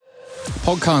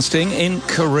Podcasting in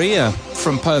Korea.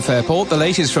 From Perth Airport, the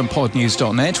latest from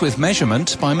podnews.net with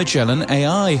measurement by Magellan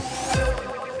AI.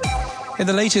 In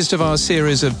the latest of our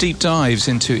series of deep dives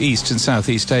into East and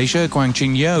Southeast Asia,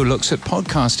 Gwangjin Yo looks at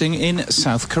podcasting in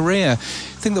South Korea.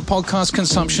 Think that podcast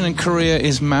consumption in Korea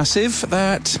is massive?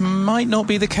 That might not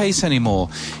be the case anymore.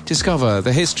 Discover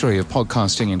the history of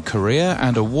podcasting in Korea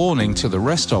and a warning to the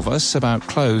rest of us about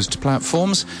closed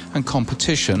platforms and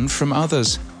competition from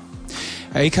others.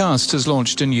 Acast has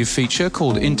launched a new feature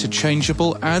called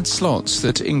interchangeable ad slots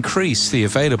that increase the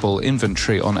available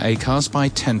inventory on Acast by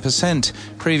 10%.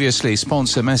 Previously,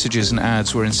 sponsor messages and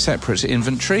ads were in separate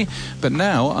inventory, but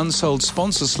now unsold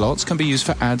sponsor slots can be used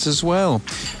for ads as well.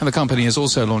 And the company has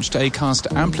also launched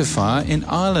Acast Amplifier in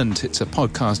Ireland. It's a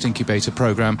podcast incubator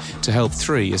program to help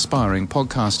 3 aspiring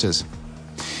podcasters.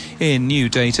 In new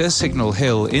data, Signal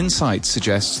Hill Insights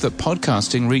suggests that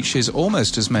podcasting reaches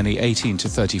almost as many 18 to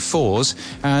 34s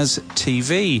as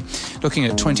TV. Looking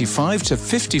at 25 to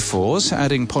 54s,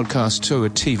 adding podcasts to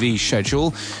a TV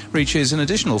schedule reaches an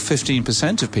additional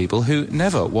 15% of people who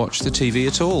never watch the TV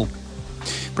at all.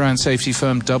 Brand safety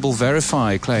firm Double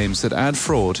Verify claims that ad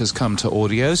fraud has come to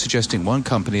audio, suggesting one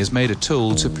company has made a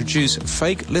tool to produce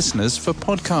fake listeners for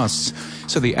podcasts.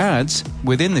 So the ads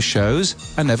within the shows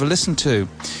are never listened to.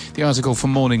 The article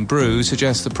from Morning Brew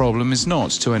suggests the problem is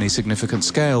not to any significant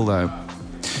scale, though.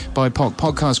 BIPOC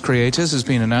Podcast Creators has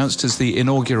been announced as the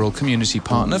inaugural community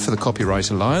partner for the Copyright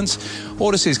Alliance.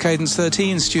 Audacy's Cadence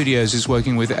 13 Studios is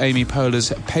working with Amy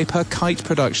Poehler's Paper Kite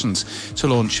Productions to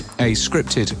launch a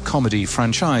scripted comedy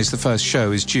franchise. The first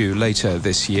show is due later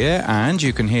this year, and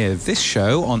you can hear this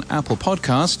show on Apple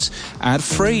Podcasts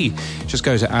ad-free. Just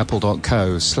go to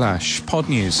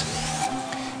apple.co/podnews.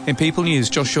 In People News,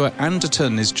 Joshua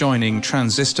Anderton is joining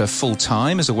Transistor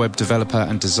full-time as a web developer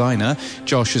and designer.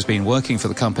 Josh has been working for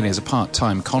the company as a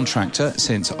part-time contractor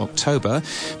since October.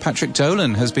 Patrick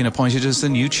Dolan has been appointed as the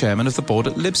new chairman of the board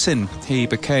at Libsyn. He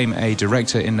became a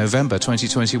director in November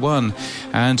 2021.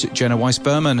 And Jenna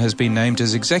Weiss-Berman has been named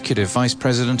as executive vice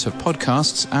president of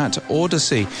podcasts at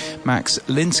Audacy. Max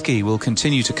Linsky will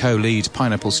continue to co-lead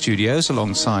Pineapple Studios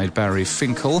alongside Barry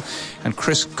Finkel. And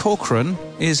Chris Corcoran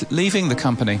is leaving the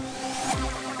company.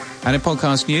 And in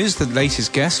podcast news, the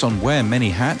latest guest on Wear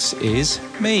Many Hats is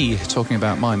me, talking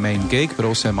about my main gig, but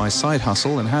also my side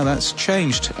hustle and how that's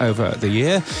changed over the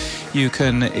year. You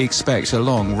can expect a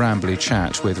long, rambly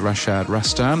chat with Rashad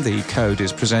Rastam. The code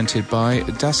is presented by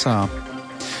Dasar.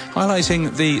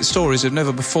 Highlighting the stories of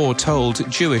never-before-told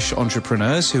Jewish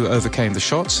entrepreneurs who overcame the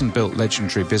shots and built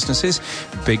legendary businesses.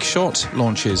 Big Shot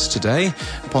launches today,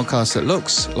 a podcast that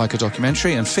looks like a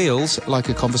documentary and feels like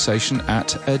a conversation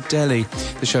at a deli.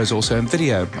 The show's also in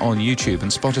video on YouTube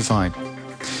and Spotify.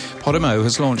 Podimo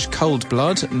has launched Cold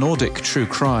Blood, Nordic True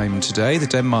Crime today. The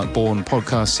Denmark-born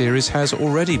podcast series has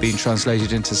already been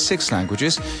translated into 6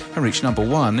 languages and reached number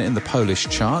 1 in the Polish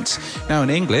charts. Now in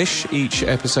English, each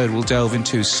episode will delve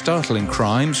into startling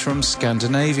crimes from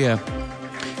Scandinavia.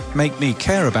 Make Me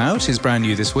Care About is brand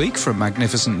new this week from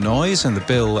Magnificent Noise and the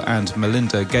Bill and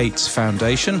Melinda Gates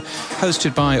Foundation.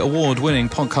 Hosted by award-winning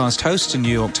podcast host and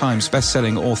New York Times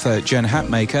bestselling author Jen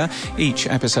Hatmaker, each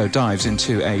episode dives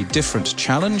into a different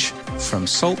challenge, from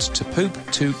salt to poop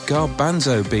to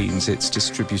garbanzo beans. It's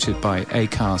distributed by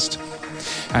Acast.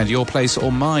 And Your Place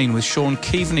or Mine with Sean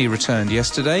Keaveney returned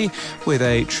yesterday with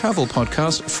a travel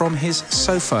podcast from his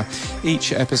sofa.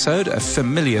 Each episode, a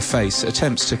familiar face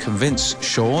attempts to convince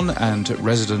Sean and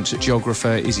resident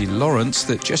geographer Izzy Lawrence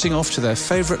that jetting off to their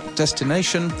favourite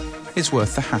destination is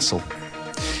worth the hassle.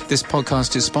 This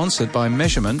podcast is sponsored by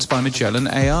Measurement by Magellan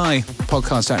AI.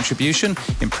 Podcast attribution,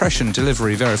 impression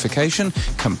delivery verification,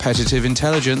 competitive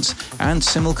intelligence, and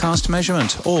simulcast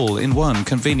measurement, all in one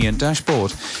convenient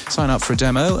dashboard. Sign up for a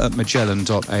demo at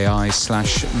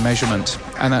magellan.ai/measurement.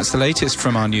 And that's the latest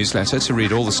from our newsletter. To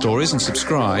read all the stories and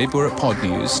subscribe, we're at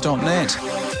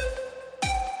podnews.net.